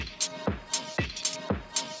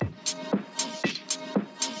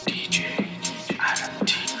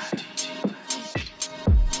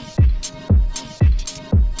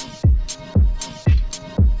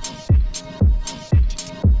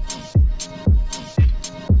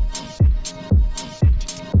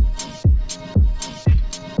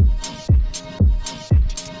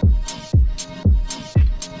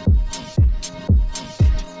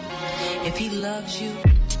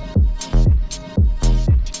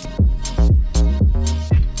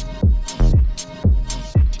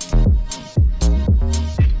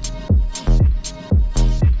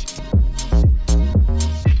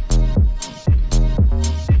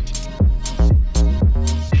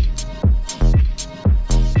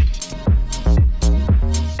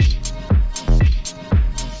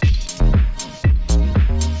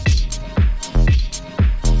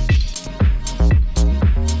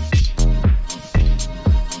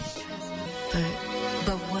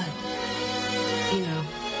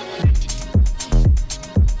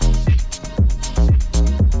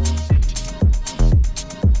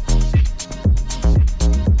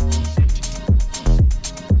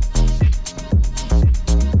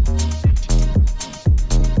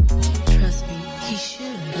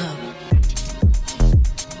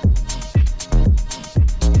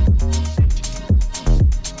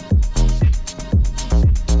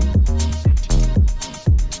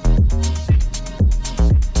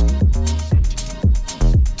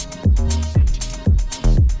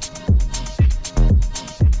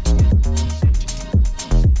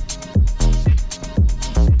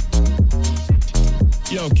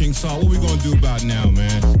talk. What we gonna do about now,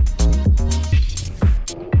 man?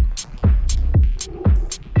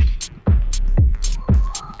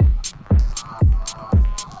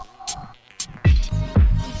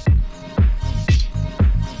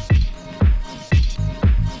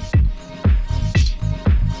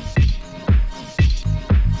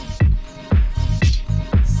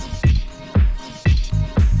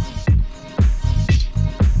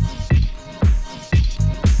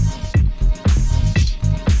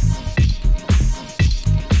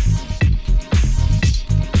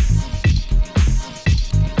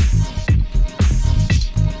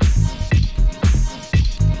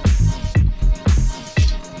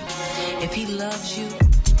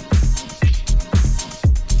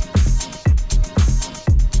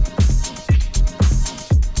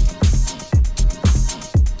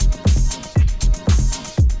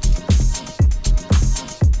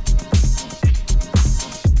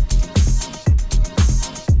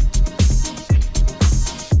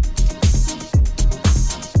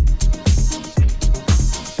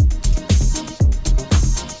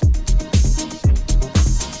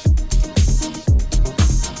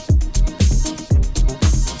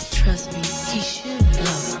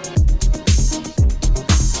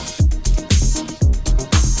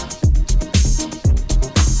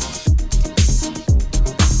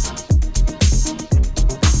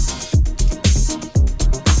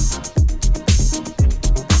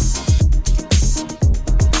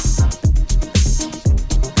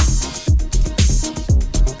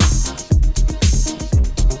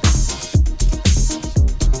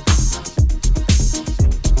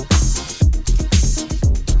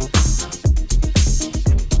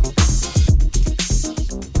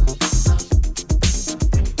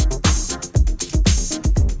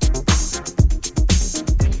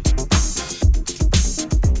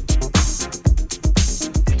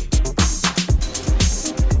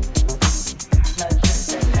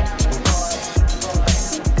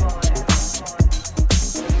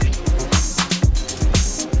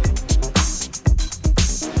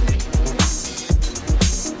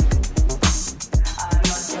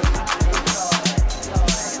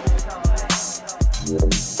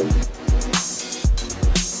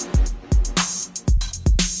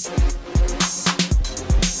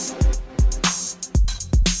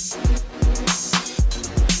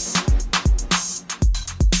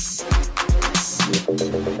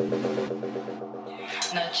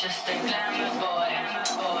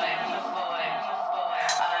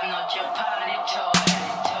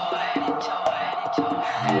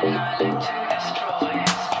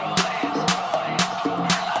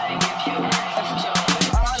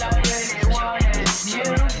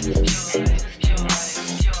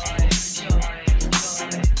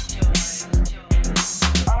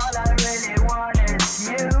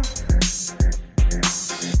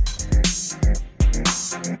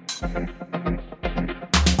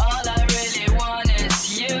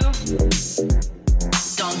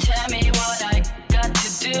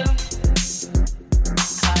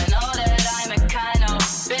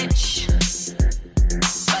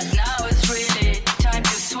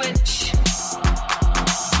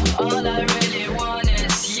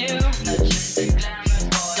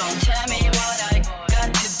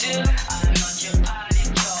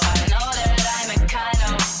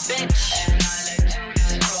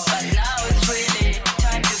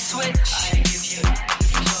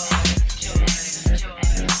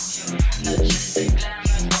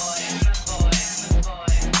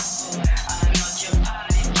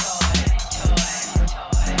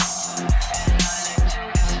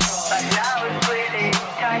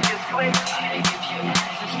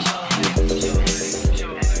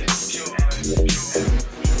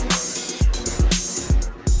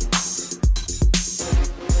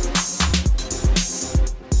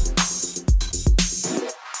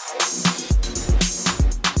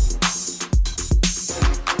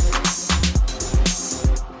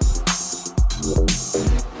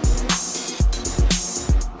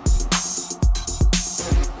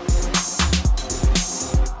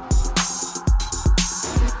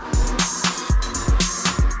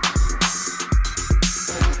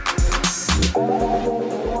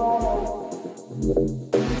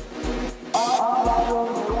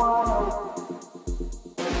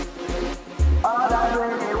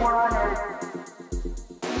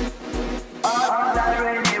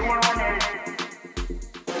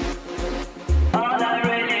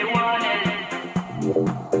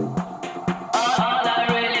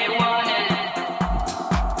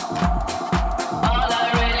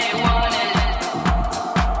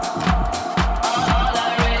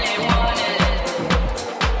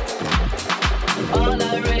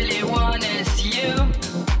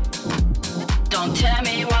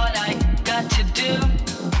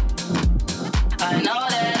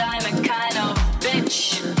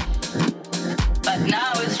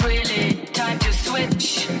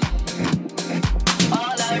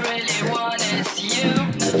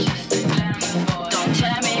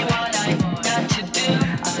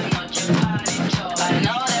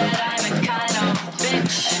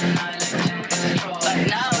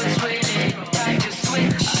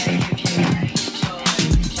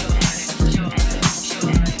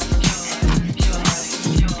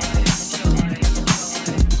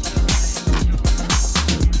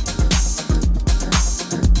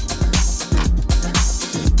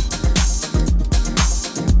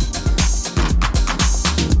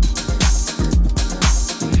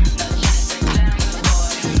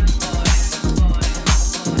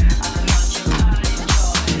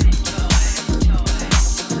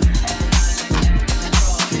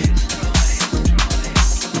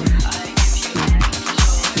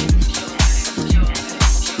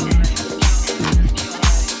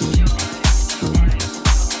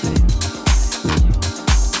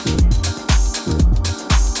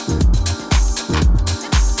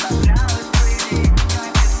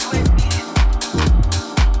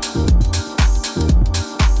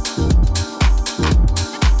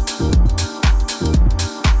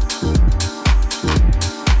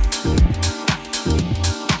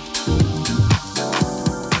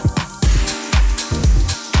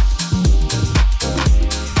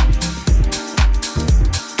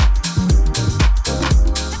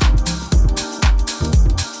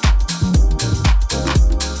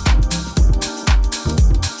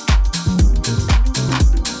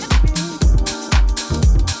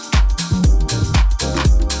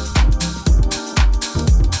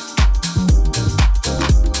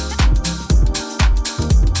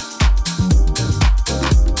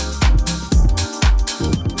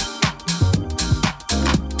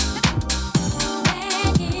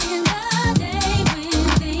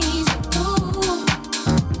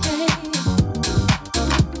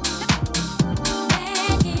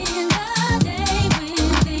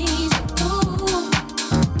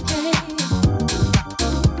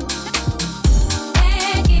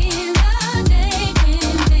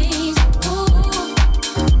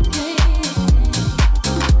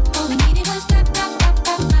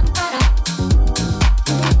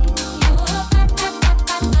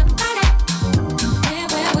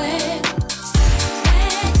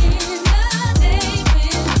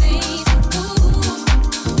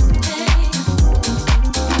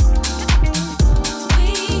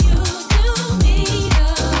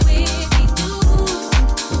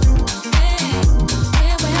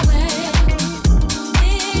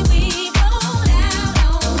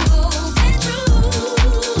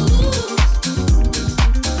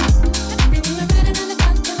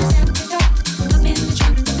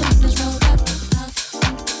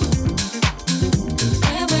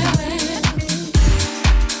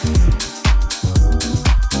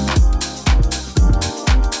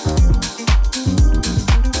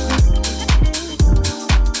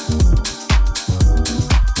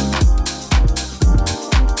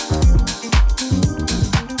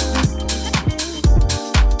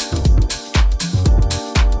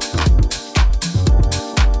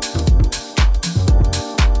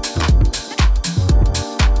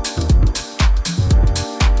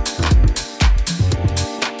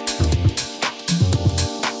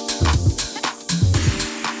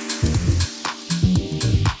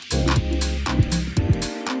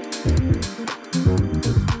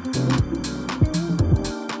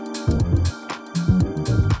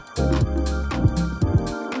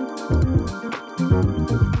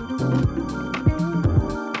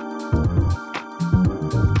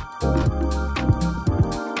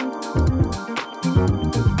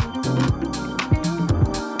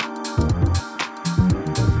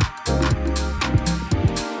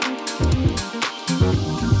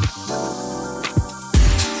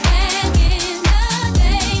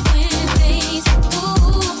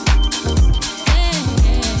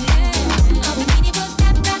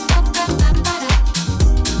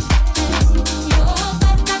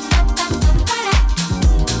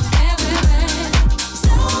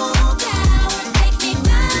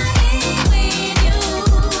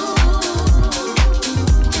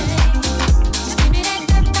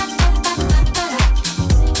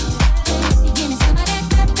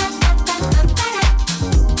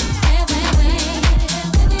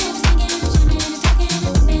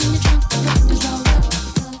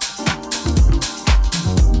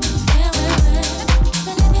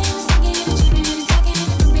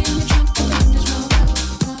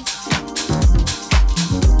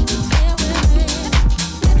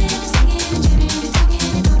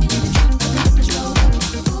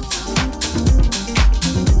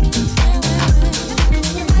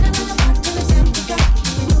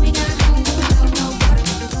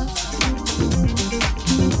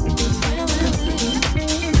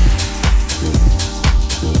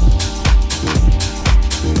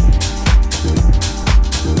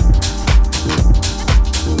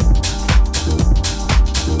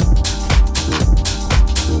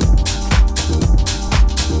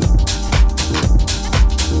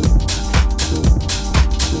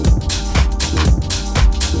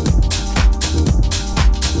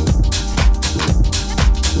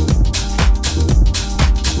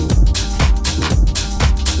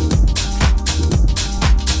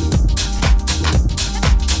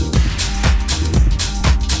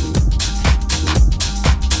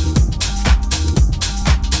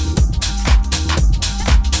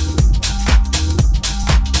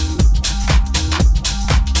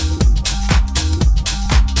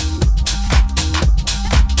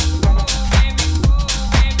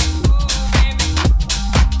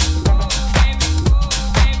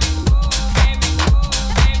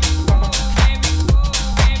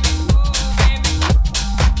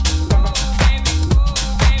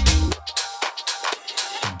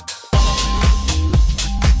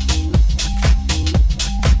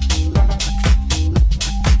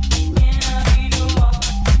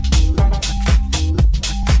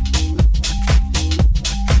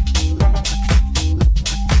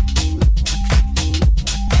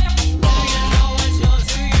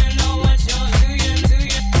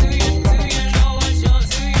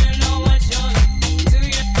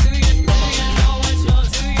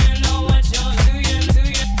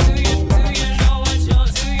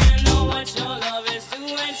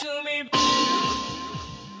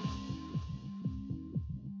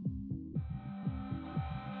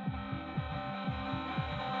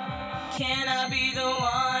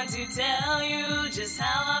 just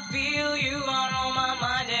how I feel. You are on my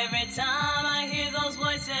mind every time I hear those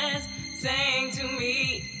voices saying to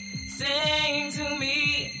me,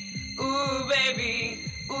 ooh baby,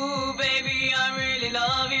 I really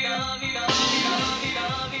love you. Love you, love you, love you,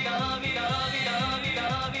 love you, love you, love you,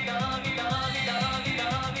 love you, love you, love you, love you,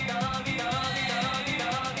 love you, love you, love you, love you,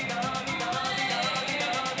 love you, love you, love you, love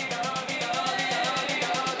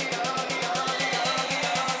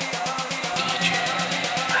you, love you.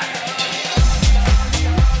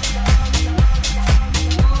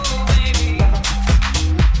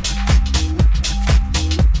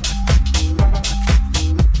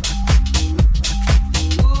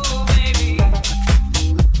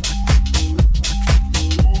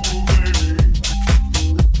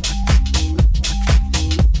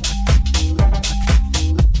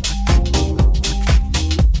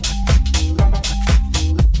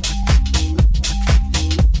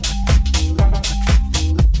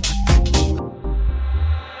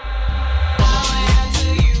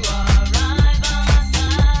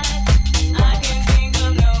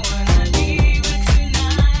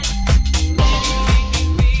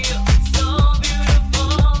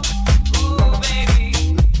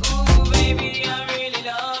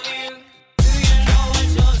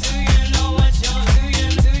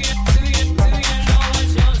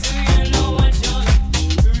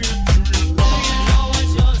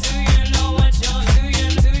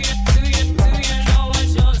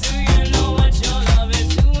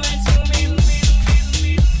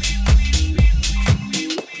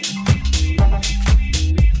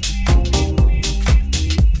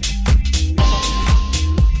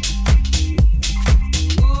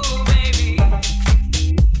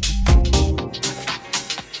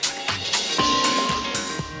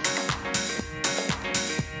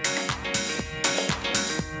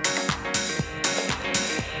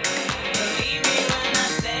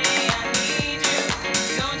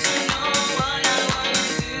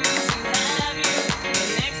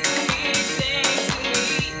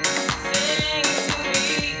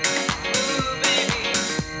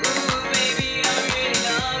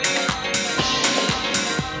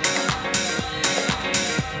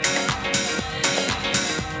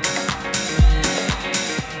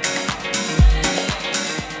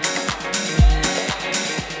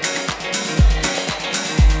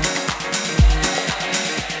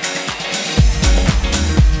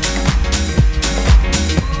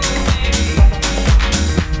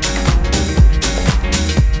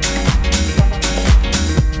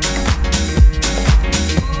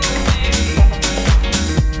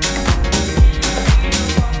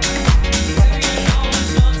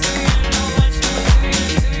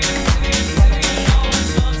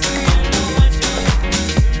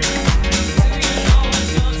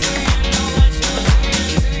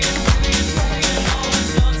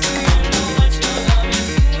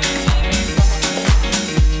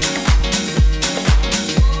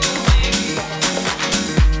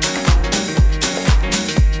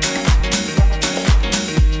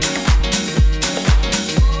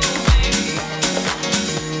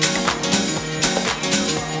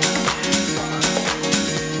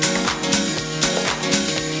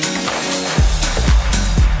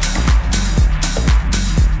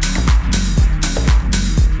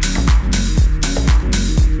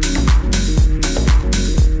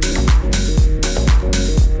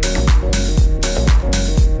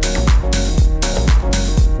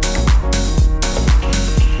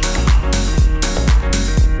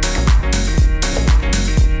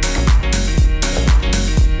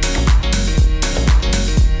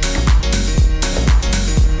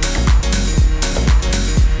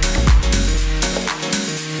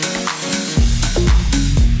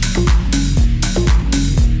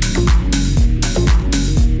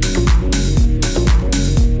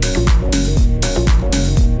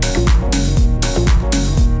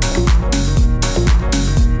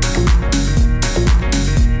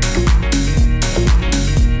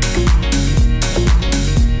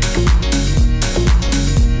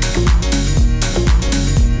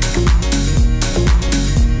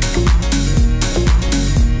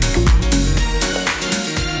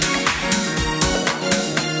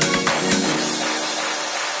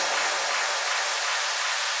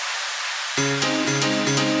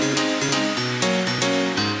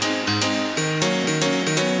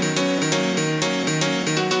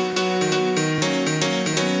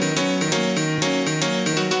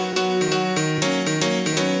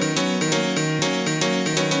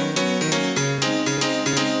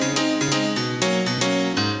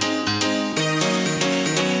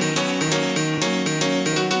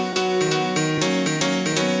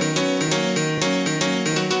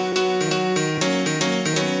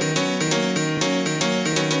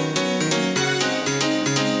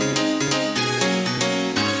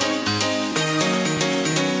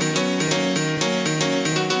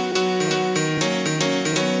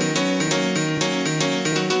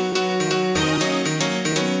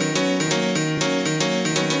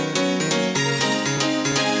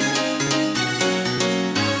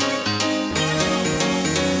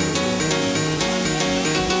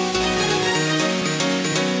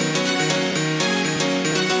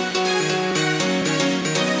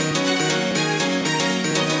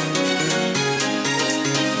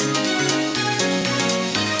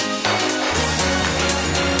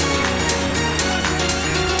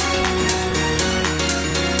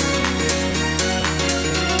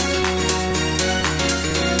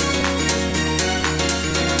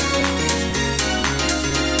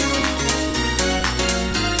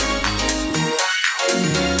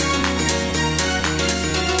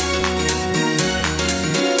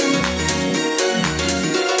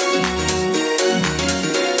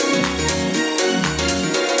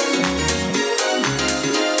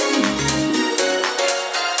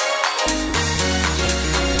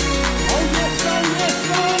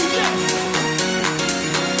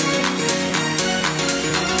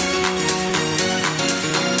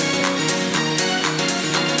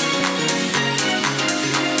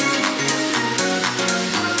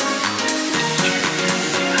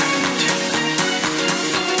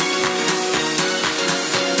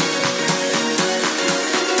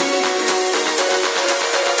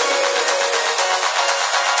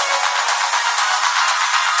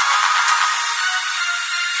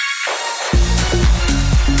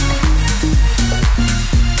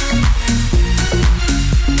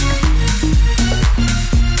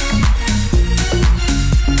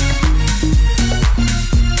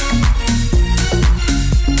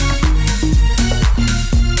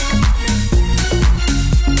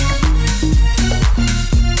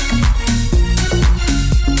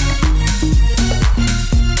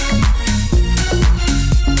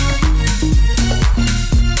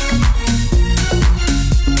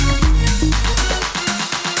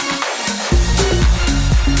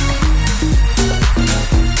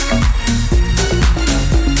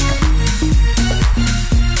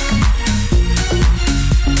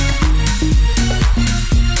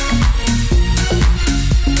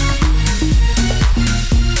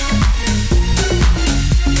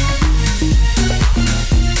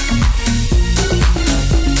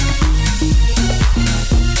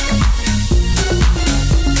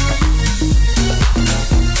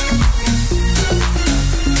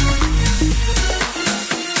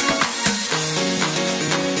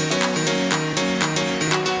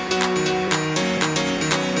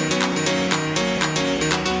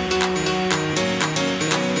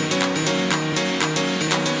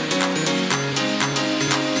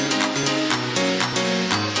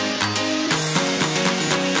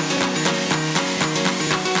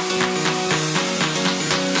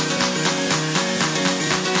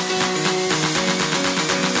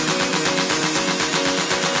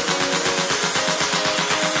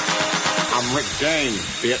 I'm Rick James,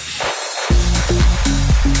 bitch.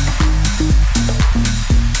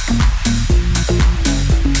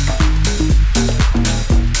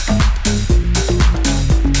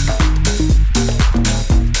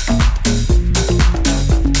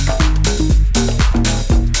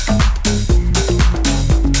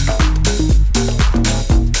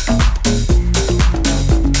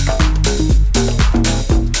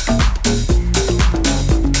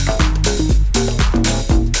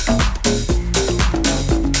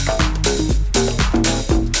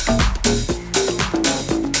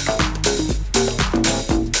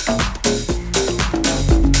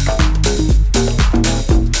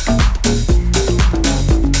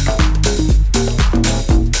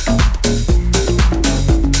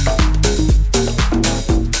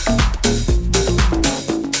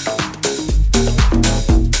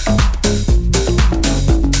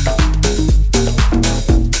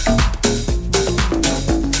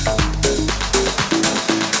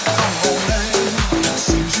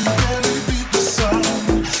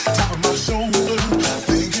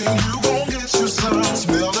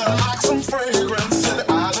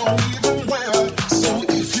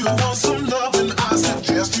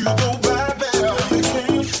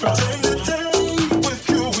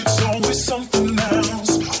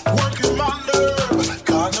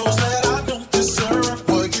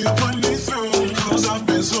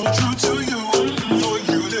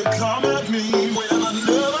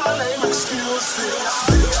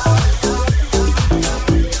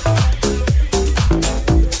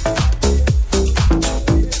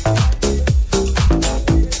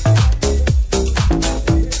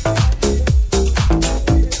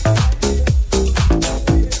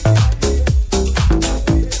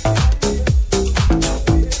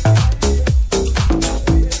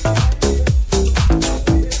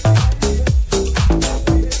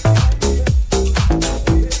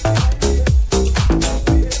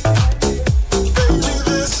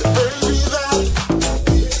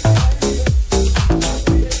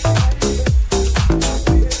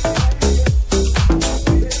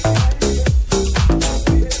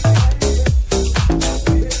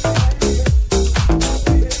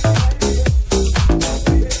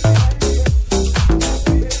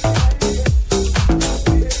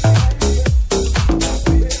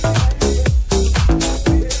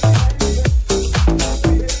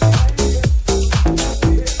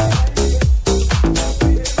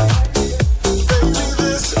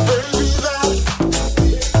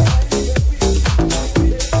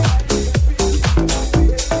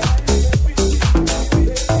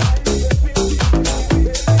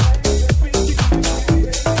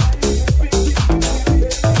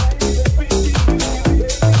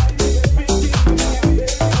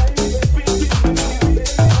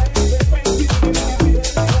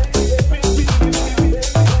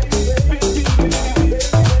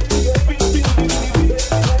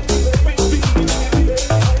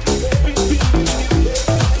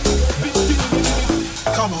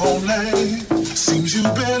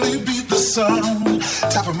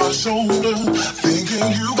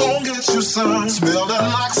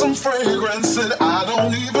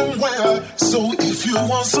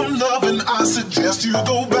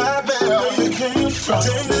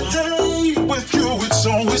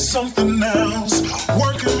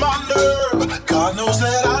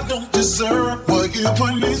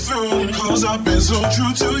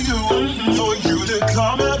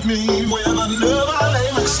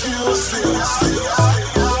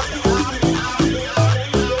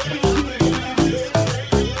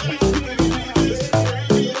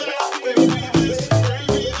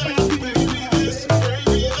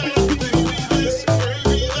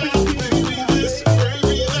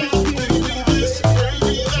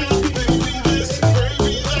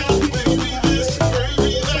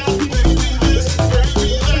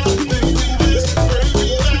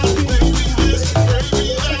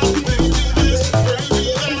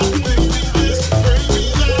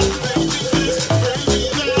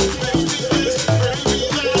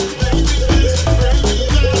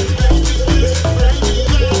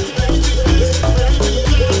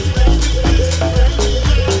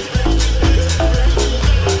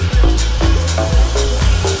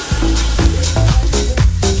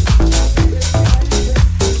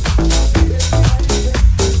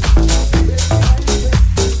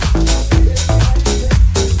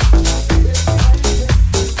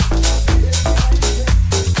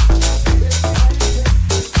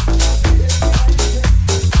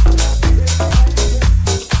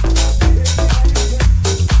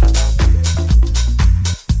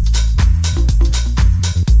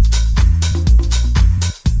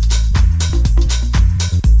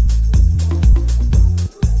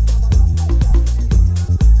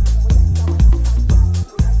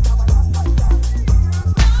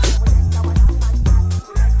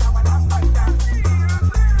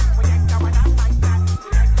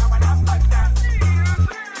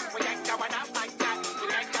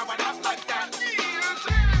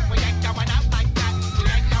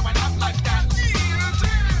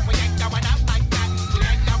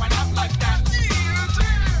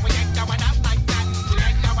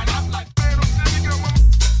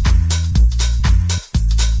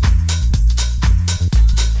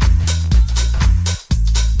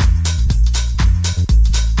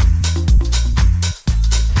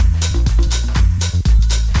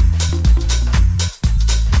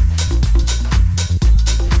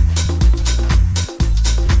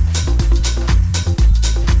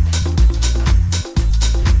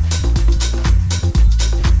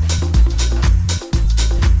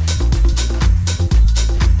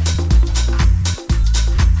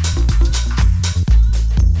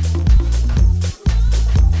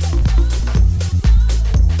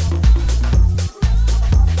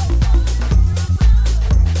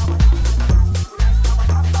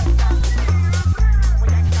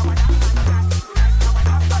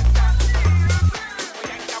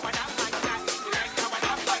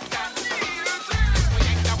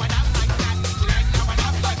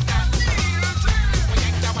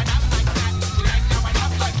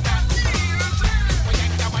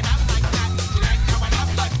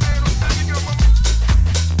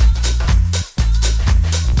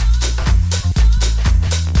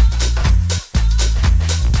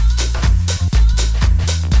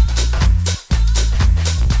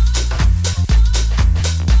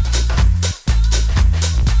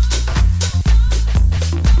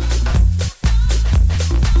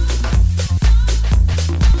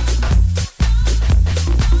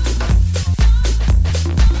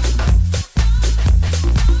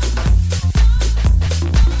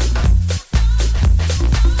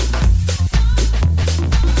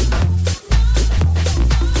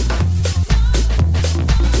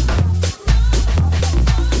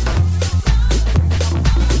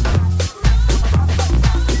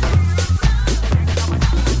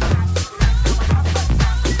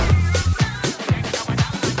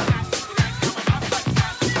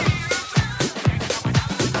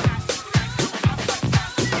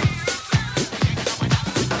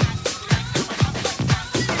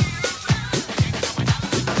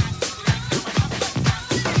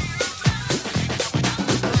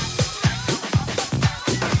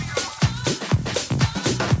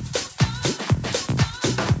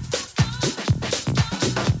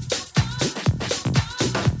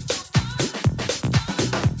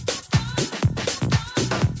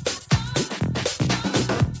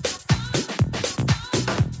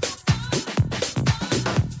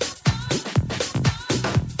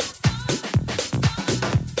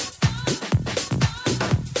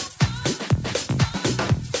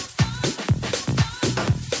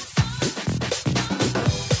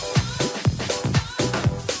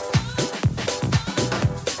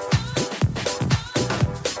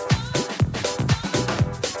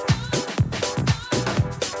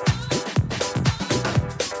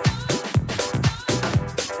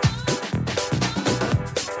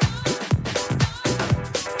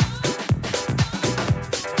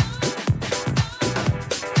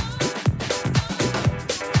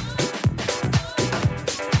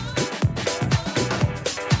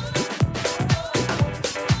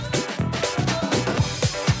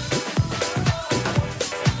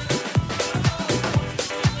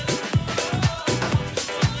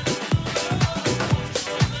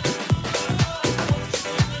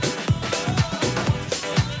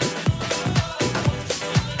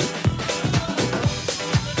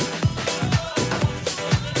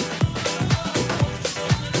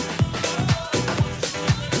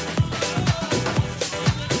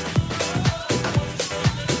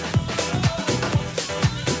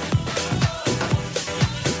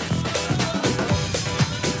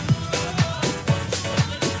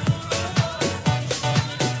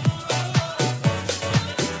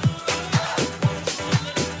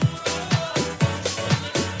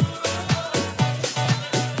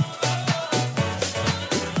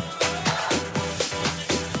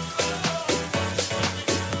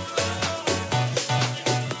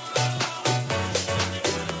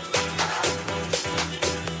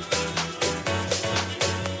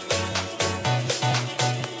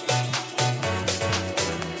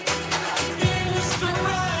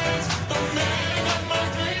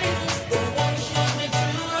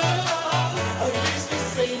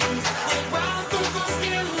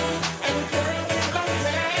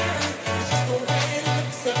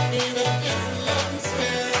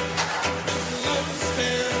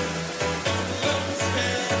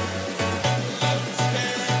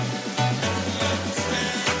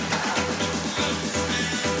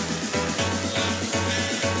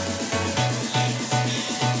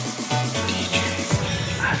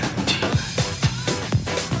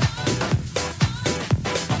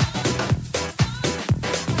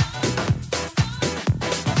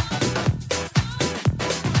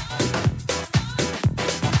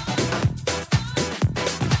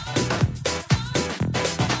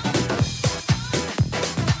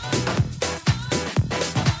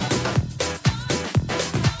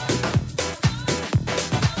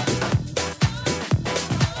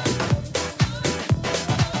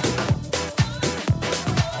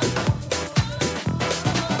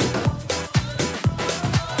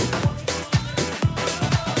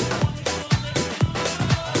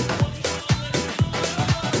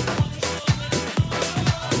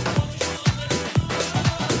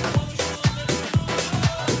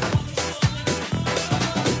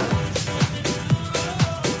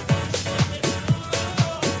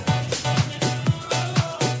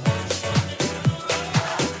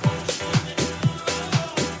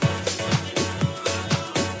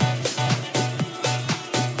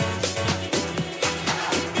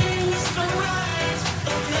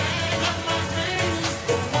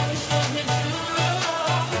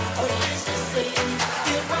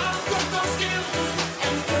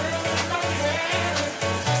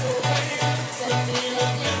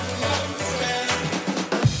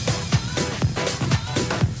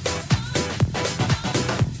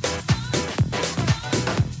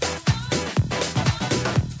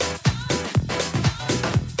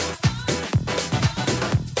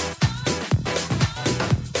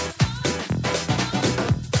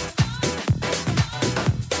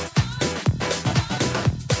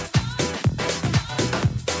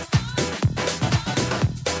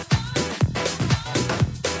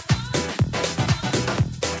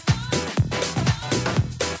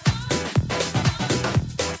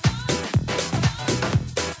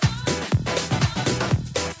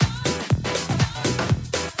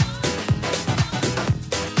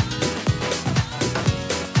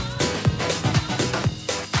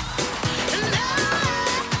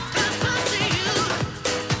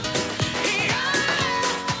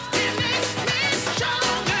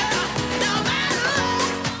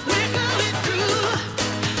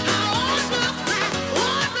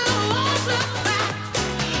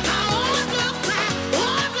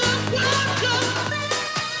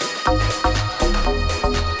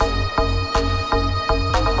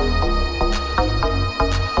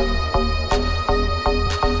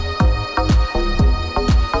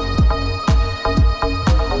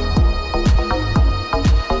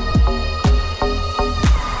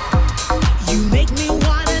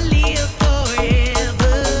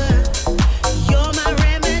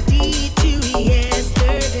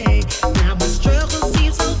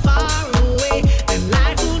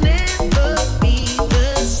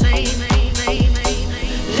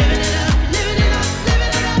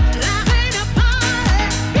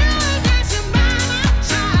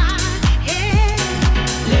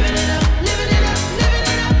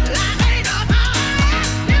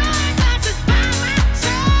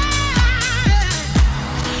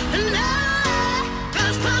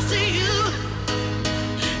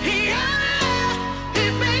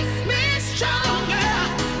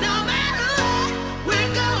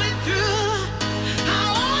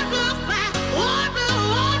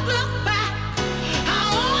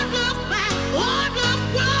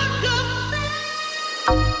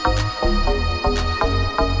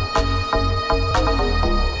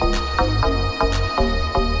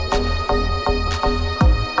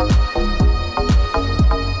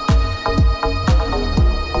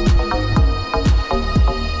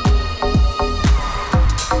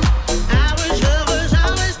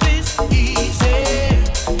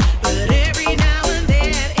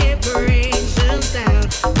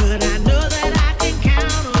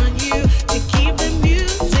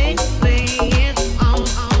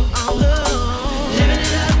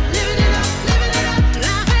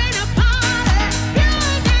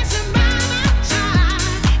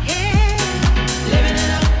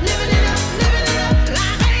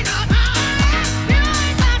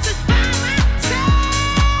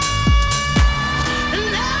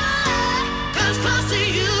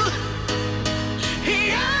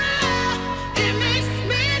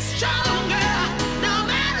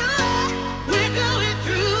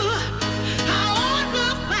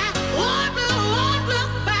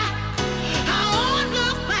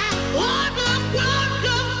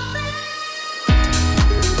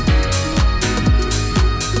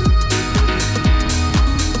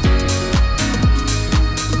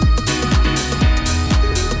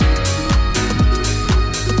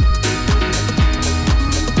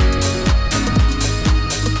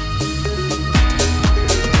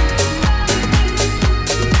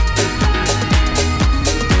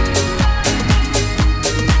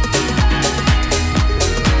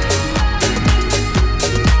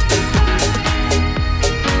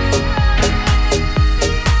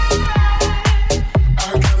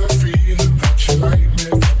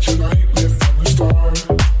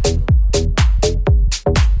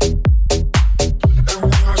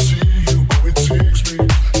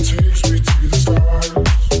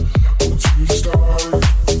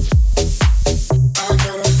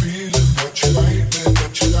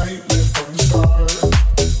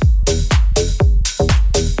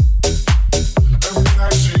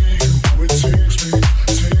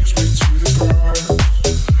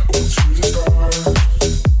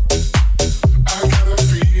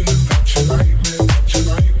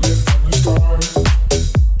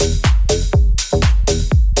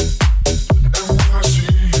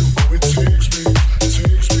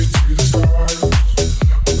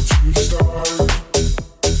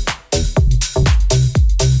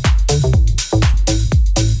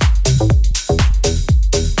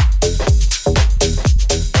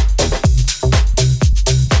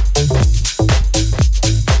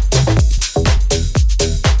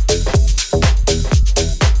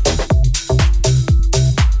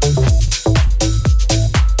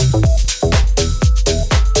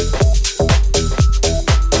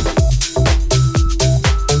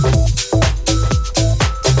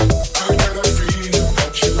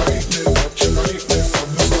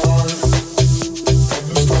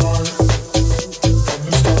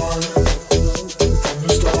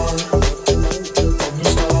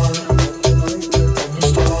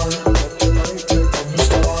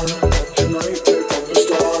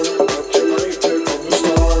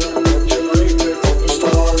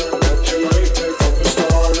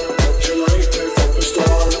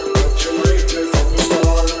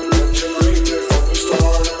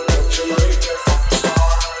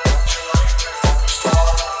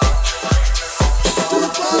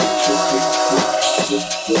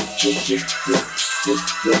 If you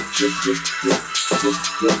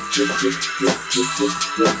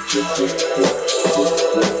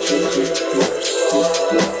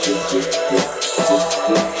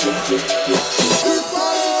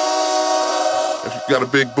got a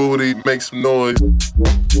big booty, make some noise.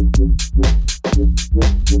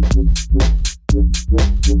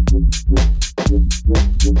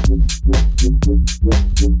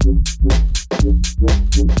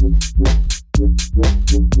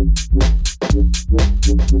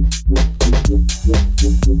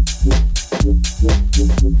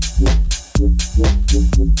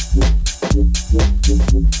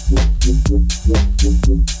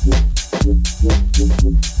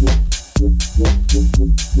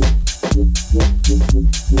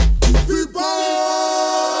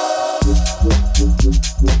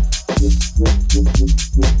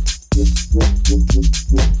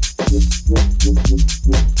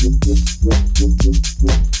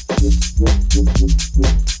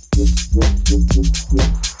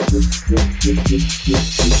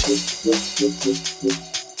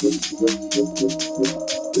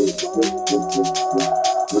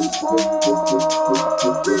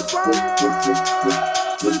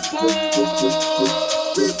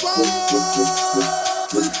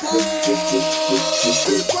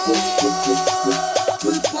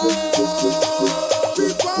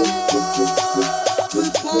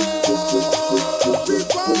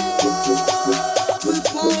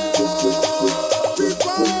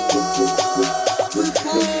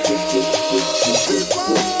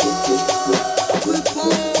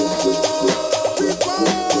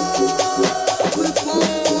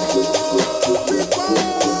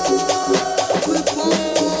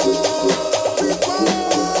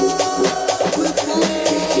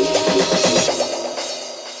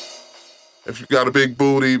 If you got a big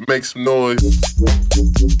booty, make some noise.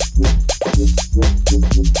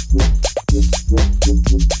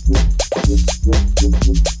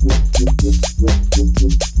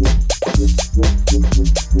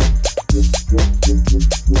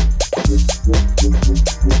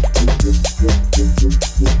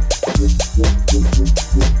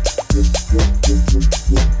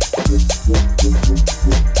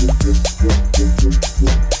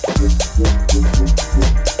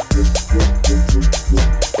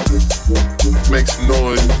 Make some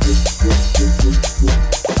noise.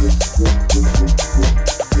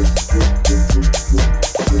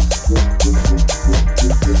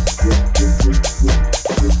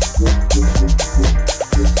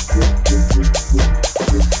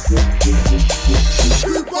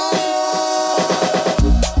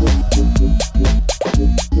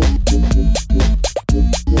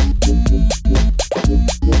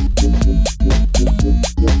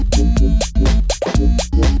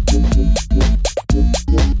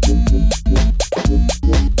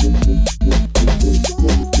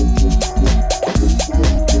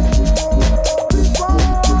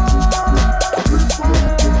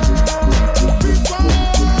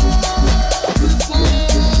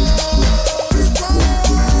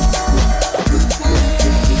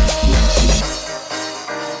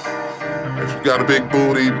 Got a big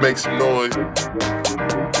booty, make some noise.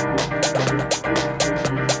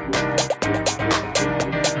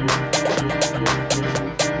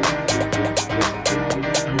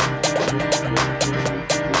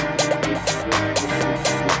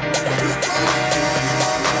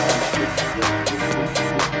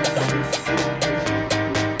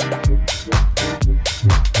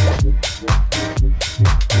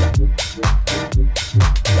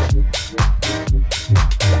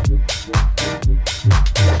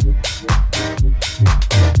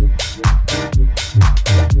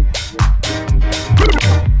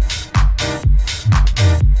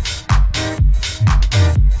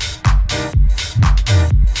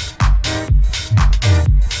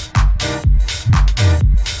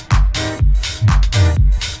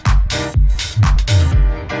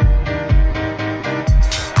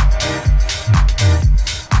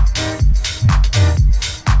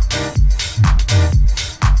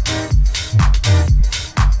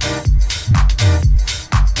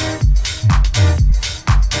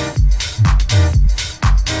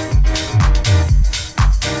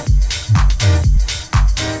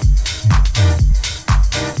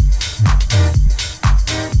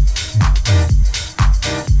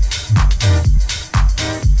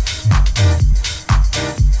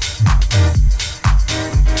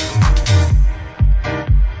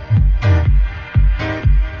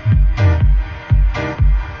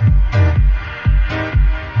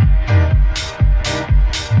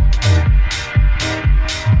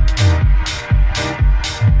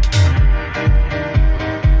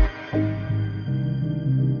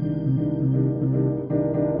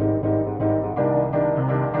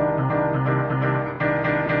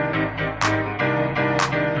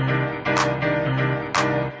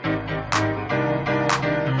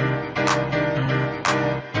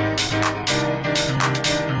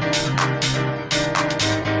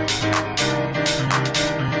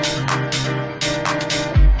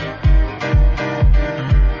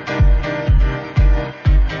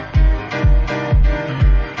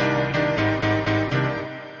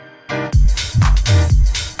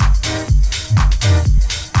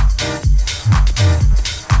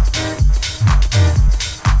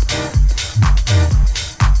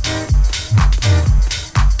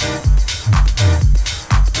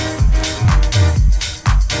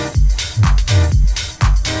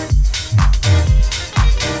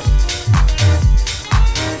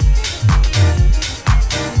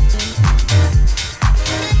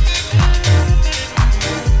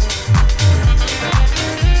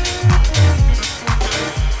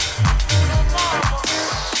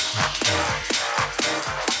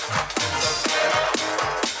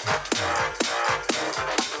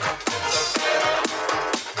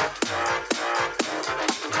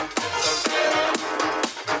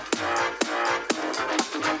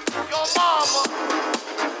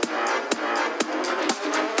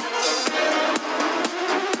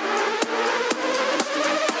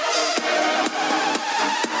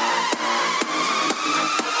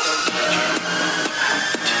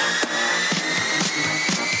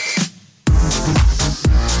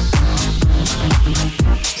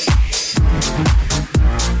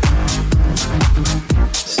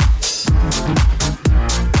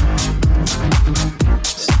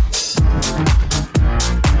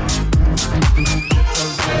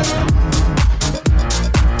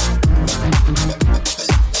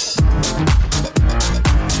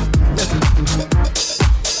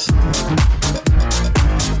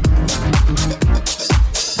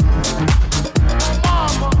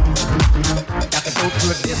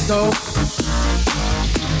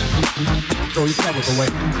 away.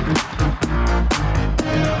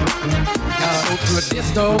 Gotta go to a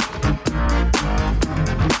disco.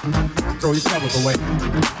 Throw your troubles away.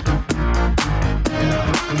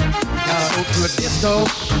 Gotta go to a disco.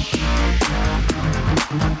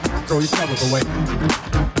 Throw your troubles away.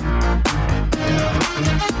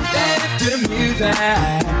 Dance to the music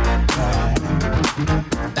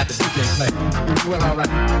that the DJ play. Well, all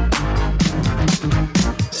right.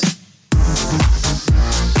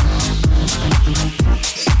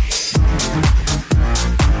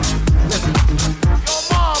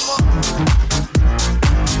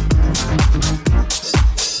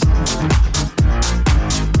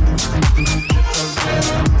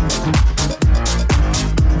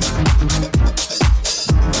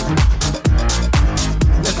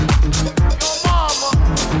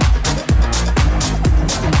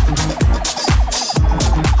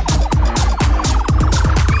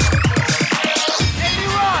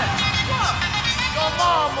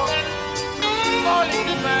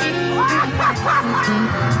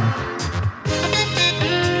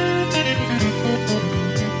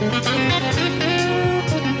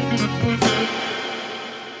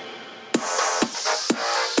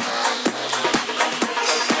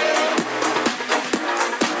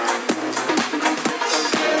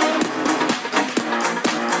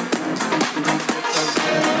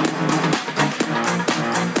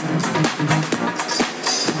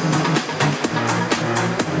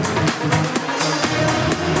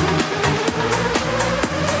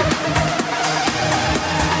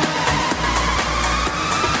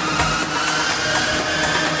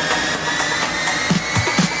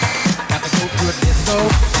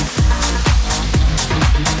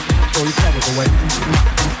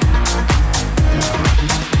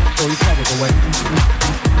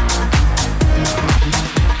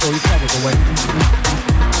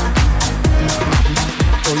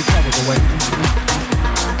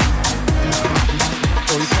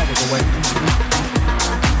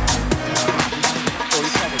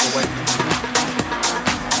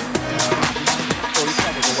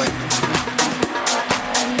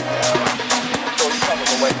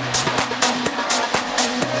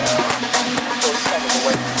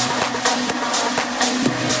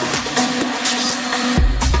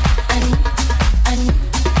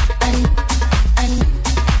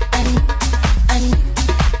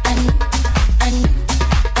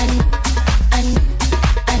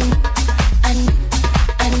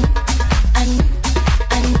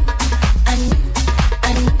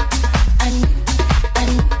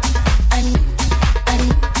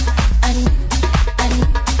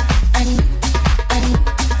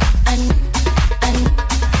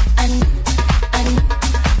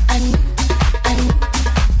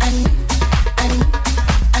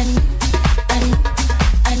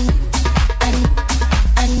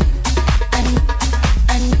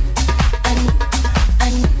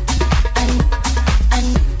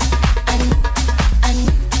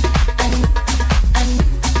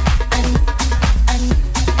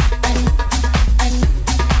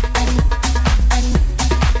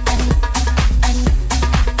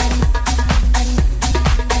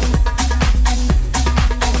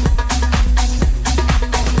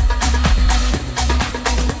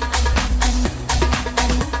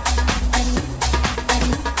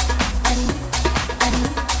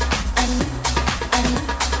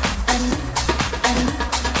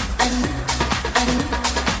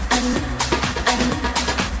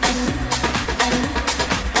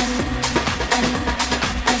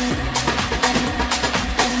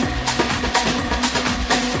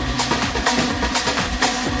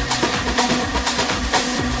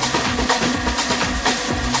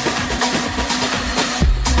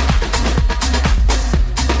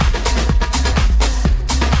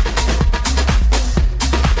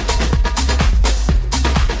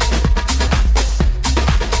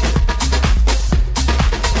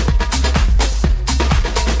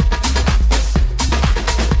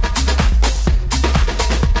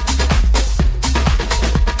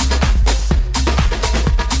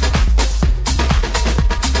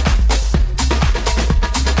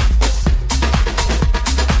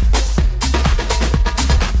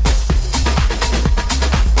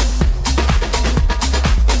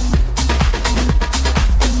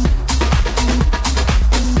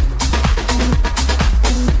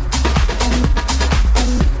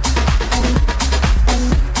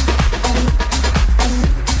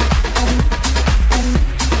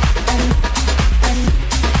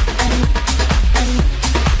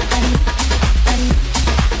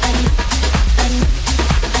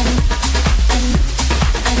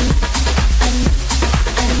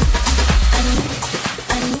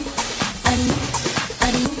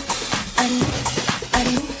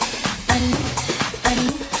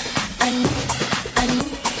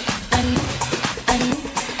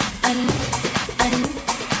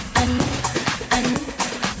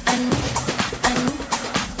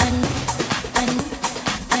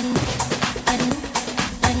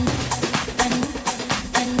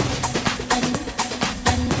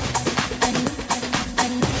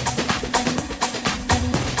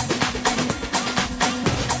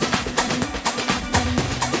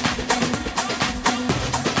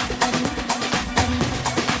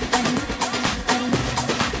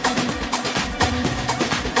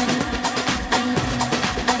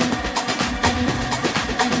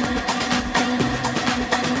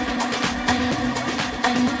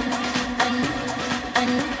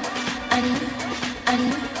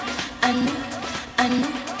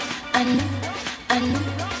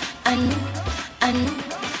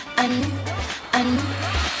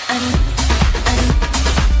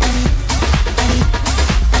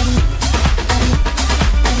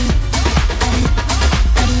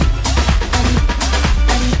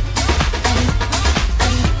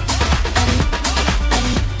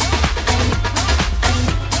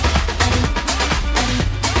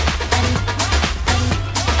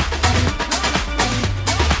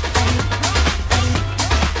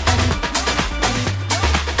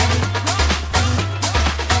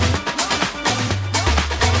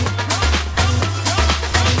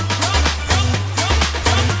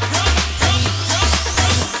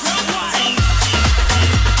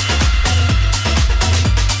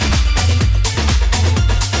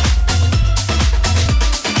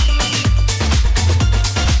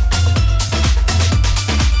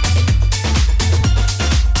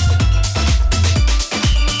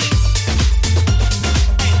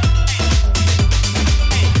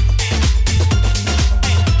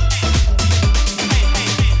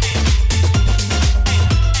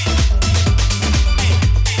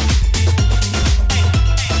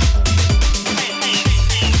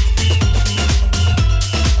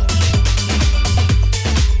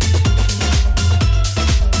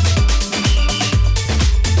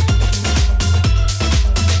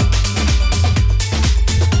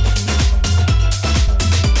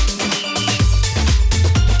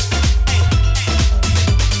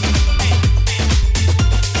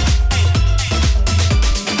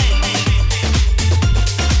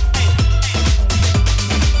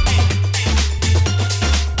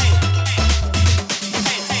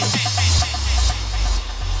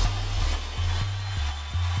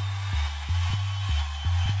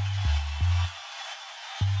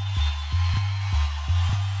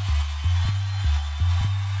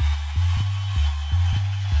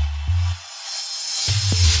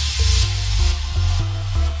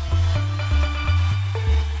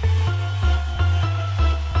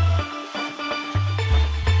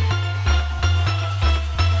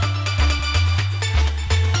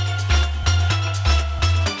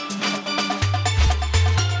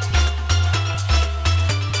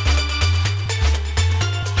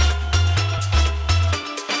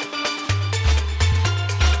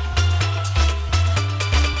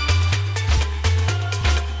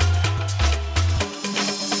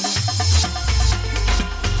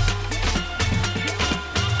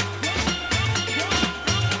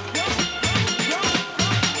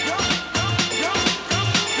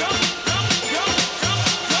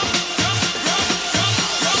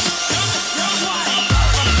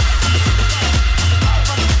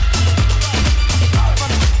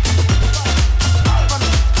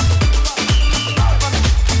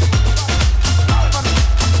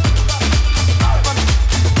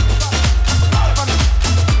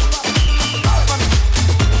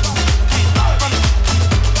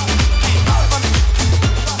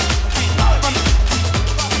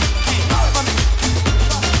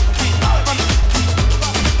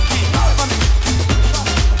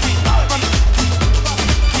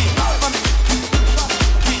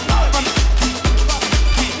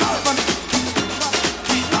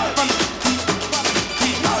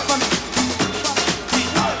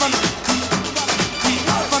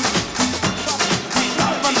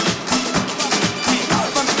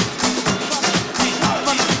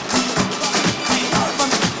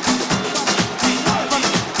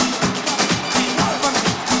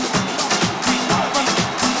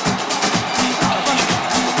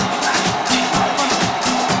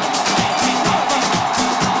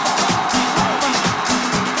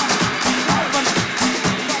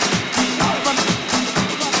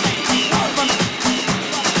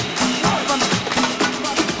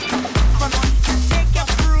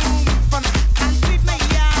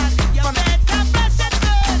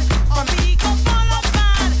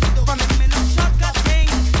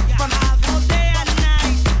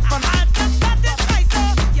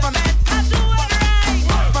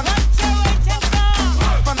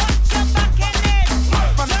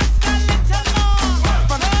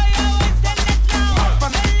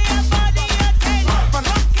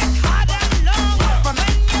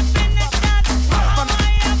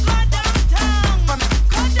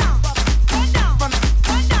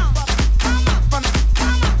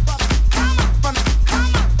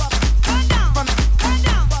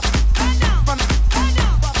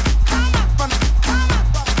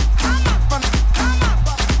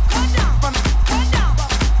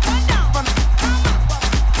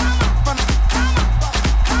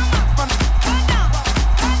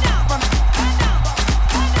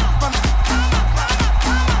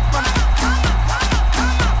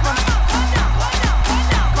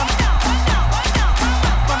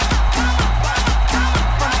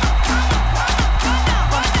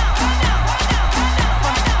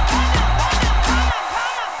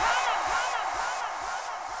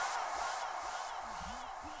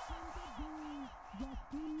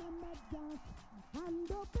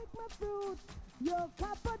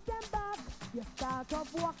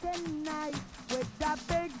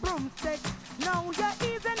 Now you're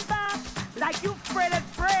easing back like you afraid of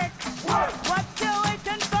break. What you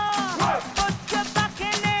waiting for? Put your back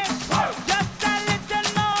in it. Just a little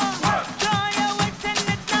more. Show you waiting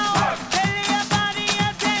it now. Tell your body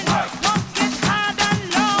again. Walk it hard and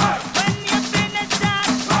low. When you finish that,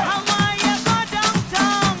 how are you go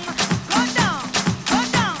downtown? Go down, go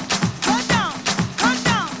down, go down, go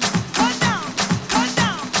down, go down, go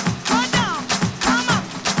down, go down. Come up,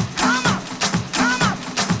 come up, come up, come up,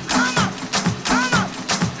 come up,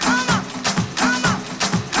 come up, come up,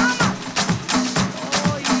 come up.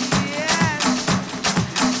 Oh yes,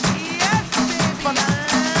 yes, baby. I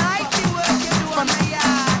like the work you do on my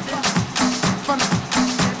yard.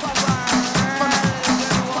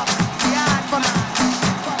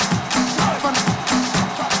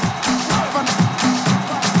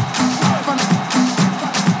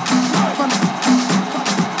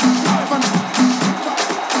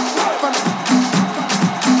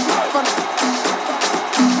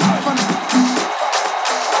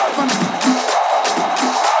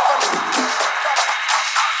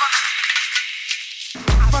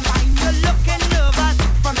 You're looking nervous,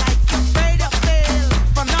 like you're afraid of fail.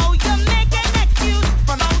 Now you're making excuse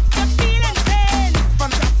about your feeling pain.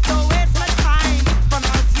 Just to waste my time,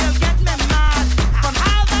 cause you get me mad.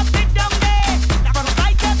 Have a bit down there,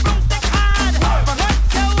 fight your broomstick hard. What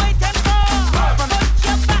you waiting for? Put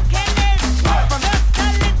your back in it. Just a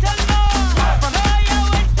little more. Know you're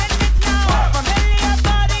wasting it now. Tell your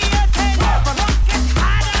body you're ten. Walk it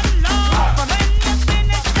hard and low. When you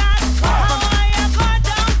finish that, how are you go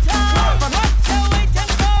downtown? What you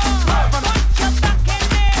waiting for? Put your back in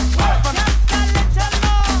it. Just a little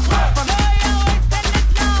more. Know you're wasting it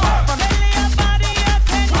now. Tell your body you're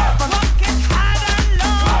ten. Walk it hard and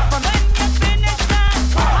low. When you finish that,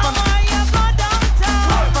 how are you go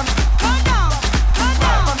downtown? Go down, go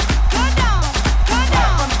down, go down, go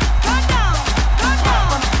down, go down, go down,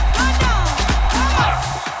 go down.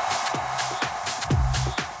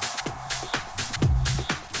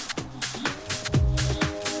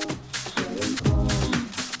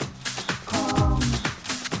 Come on.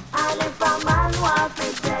 And if a man want to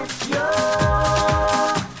test you,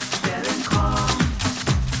 tell him come,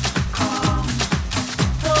 come.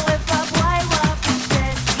 So if a boy want to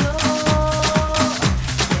test you,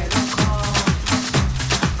 tell him come,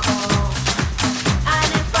 come.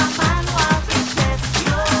 And if a man want to test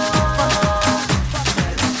you,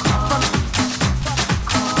 tell him come,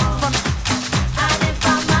 come. And if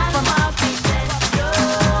a man want to test you,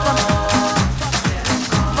 tell him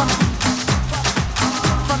come.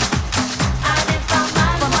 And if a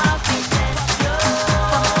man want to test you,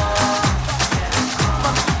 tell him come.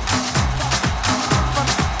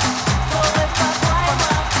 So if a boy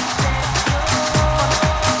want to test you,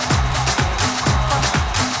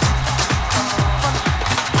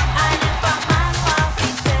 and if a man want to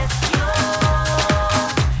test you,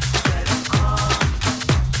 tell him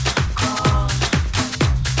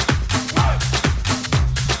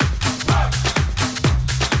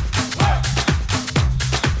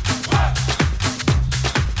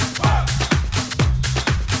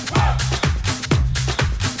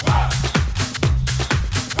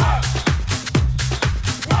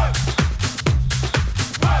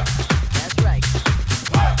That's right.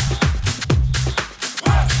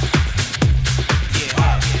 Yeah.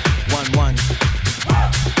 1-1.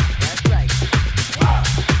 That's right.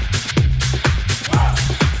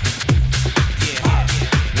 Yeah.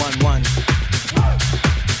 1-1.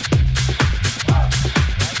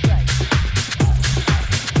 That's right.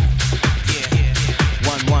 Yeah.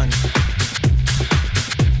 1-1.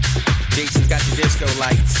 Jason's got the disco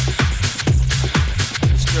lights,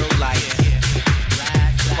 the strobe lights,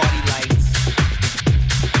 the party lights,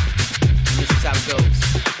 and this is how it goes.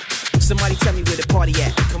 Somebody tell me where the party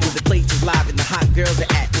at. Where the place is live and the hot girls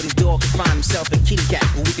are at. Where this dog can find himself a kitty cat.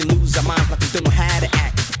 Where we can lose our minds like we don't know how to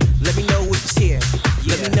act. Let me know if it's here.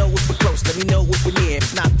 Let me know if we're close. Let me know if we're near.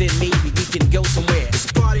 If not, then maybe we can go somewhere. It's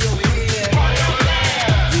a party over here.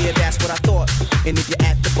 Yeah, that's what I thought. And if you're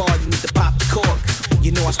at the bar, you need to pop the cork.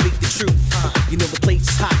 You know I speak the truth. You know the place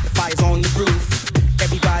is hot. The fire's on the roof.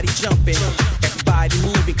 Everybody jumping. Everybody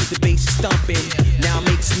moving cause the bass is thumping. Now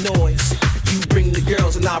make some noise. You bring the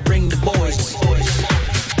girls and I'll bring the boys.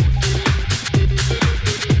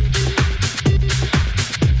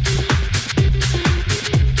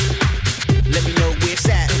 Let me know where it's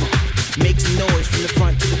at. Make some noise from the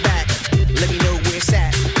front to the back. Let me know where it's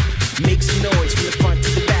at. Make some noise from the front to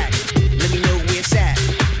the back. Let me know where it's at.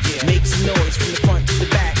 Make some noise from the front to the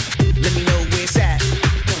back. Let me know where it's at.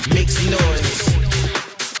 Make some noise.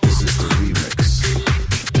 This is the remix.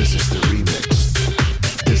 This is the remix.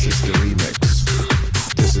 This is the remix.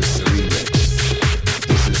 This is the remix.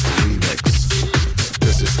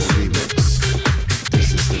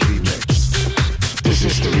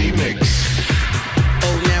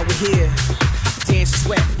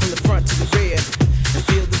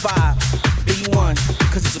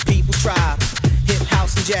 a people tribe. Hip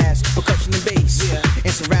house and jazz, percussion and bass,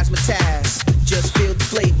 and some razzmatazz. Just feel the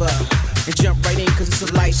flavor and jump right in, cause it's a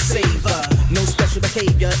lifesaver. No special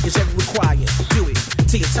behavior is ever required. Do it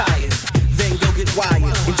till you're tired, then go get wired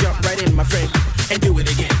and jump right in, my friend, and do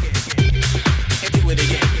it again. And do it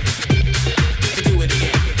again. And do it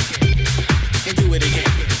again. And do it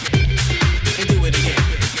again. And do it again.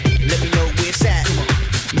 Let me know where it's at.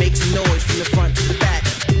 Make some noise from the front to the back.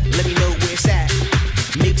 Let me know where it's at.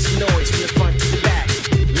 Make some noise from the front to the back.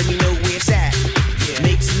 Let me know where it's at.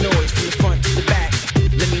 Make some noise from the front to the back.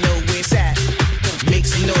 Let me know where it's at. Make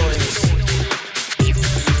some noise.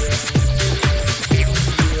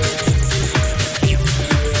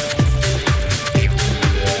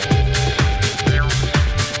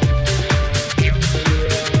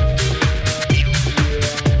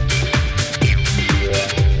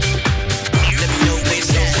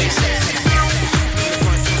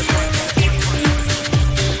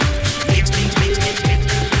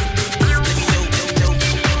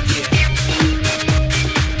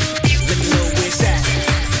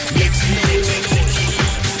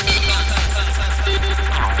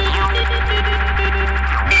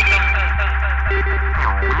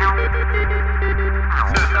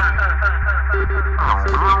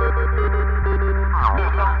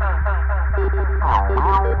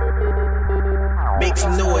 Make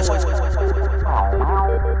some noise.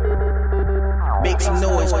 Make some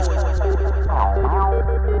noise.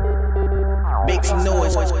 Make some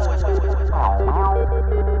noise.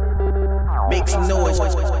 Make some noise.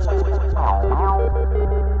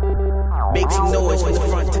 Make some noise from the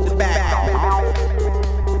front to the back.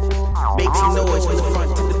 Make some noise from the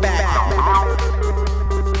front to the back.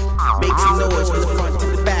 Make some noise from the front to the back. Make some noise from the front to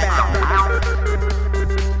the back.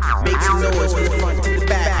 Make some noise from the front to the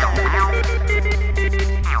back.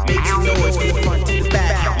 Make some noise from the front to the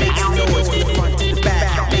back. Make some noise from the front to the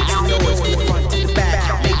back. Make some noise from the front to the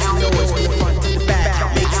back. Make some noise from the front to the back.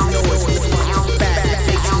 Make some noise from the front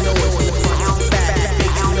to the back.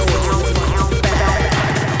 Make some noise from the front to the back.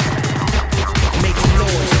 Make some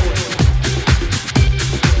noise.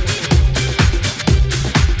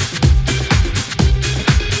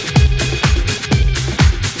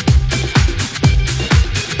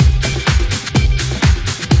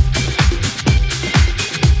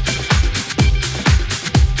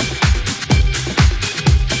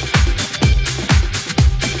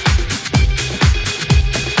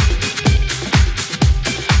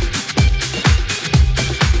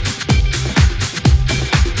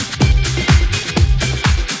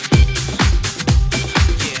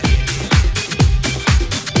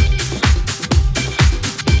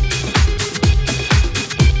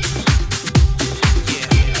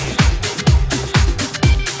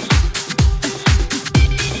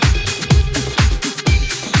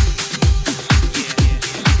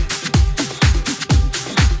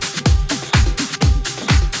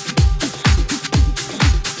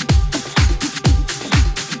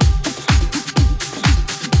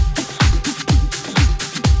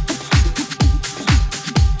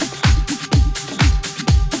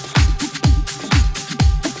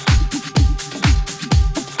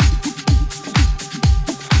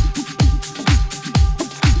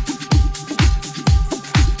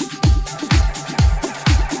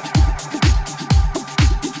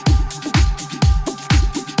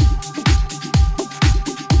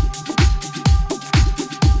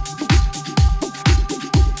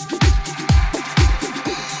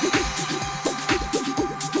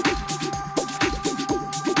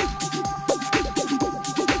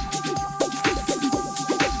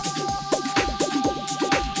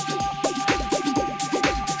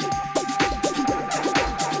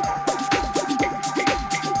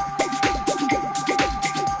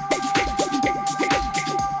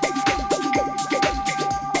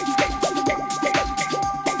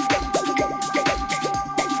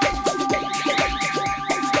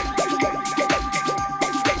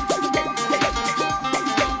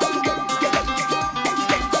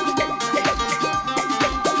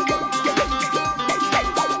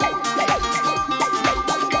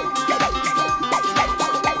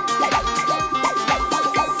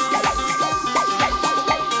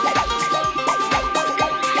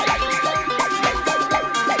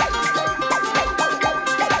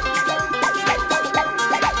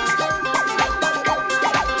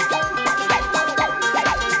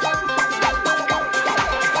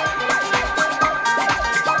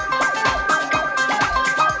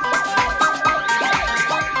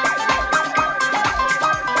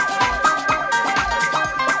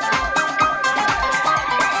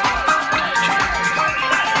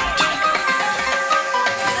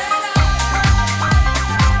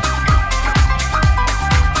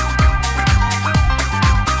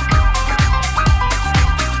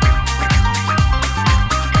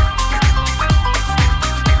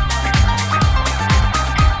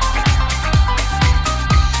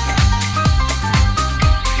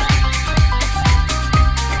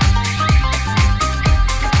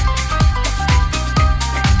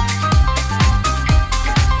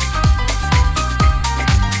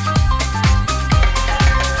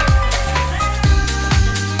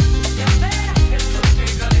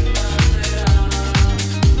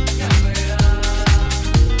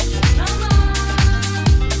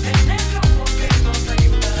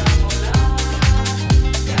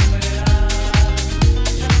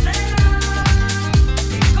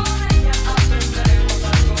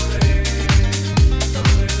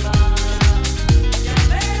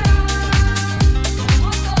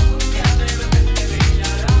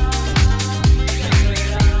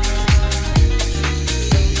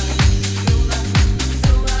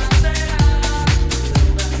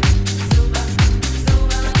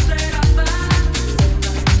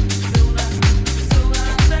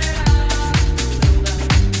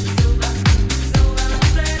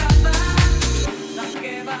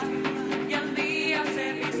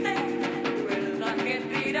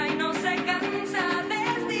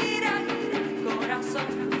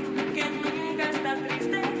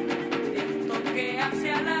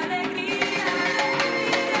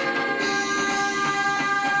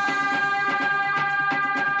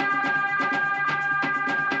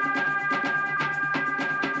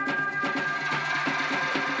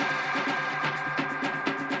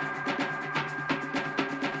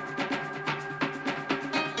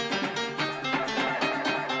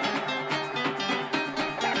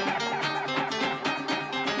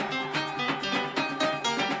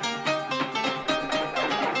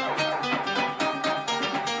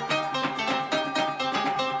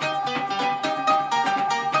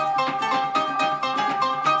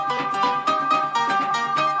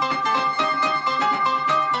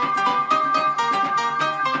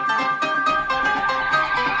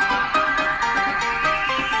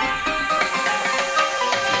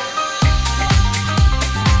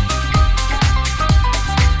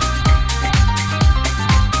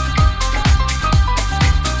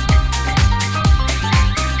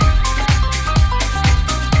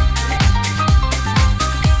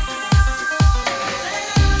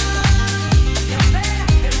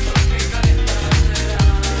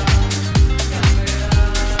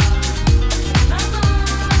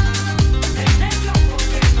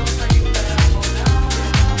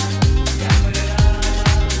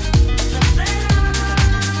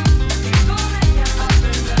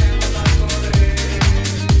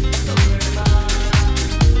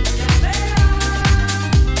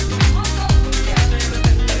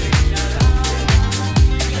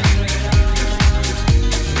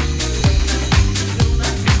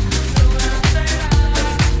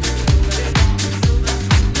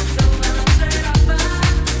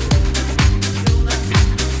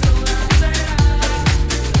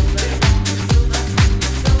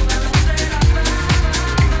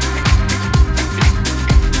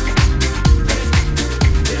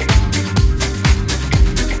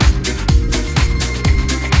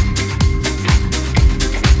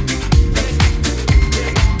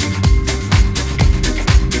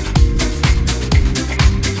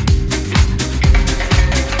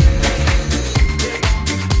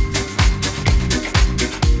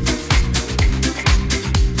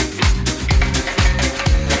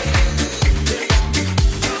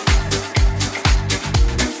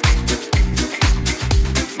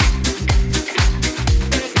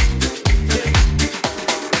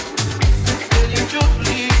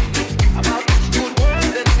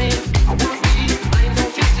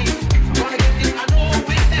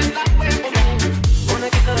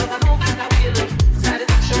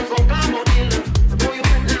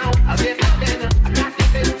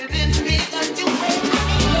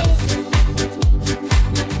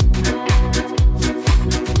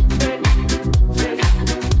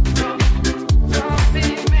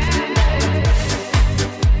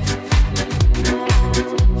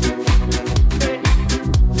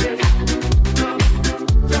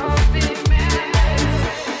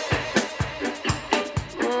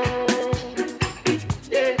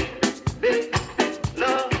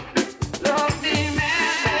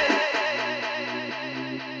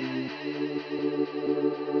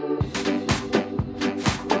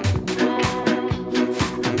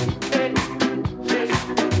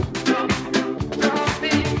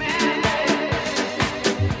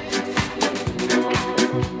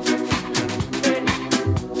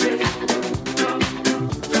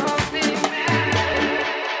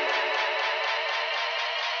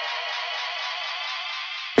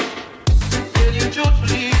 should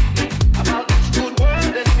believe.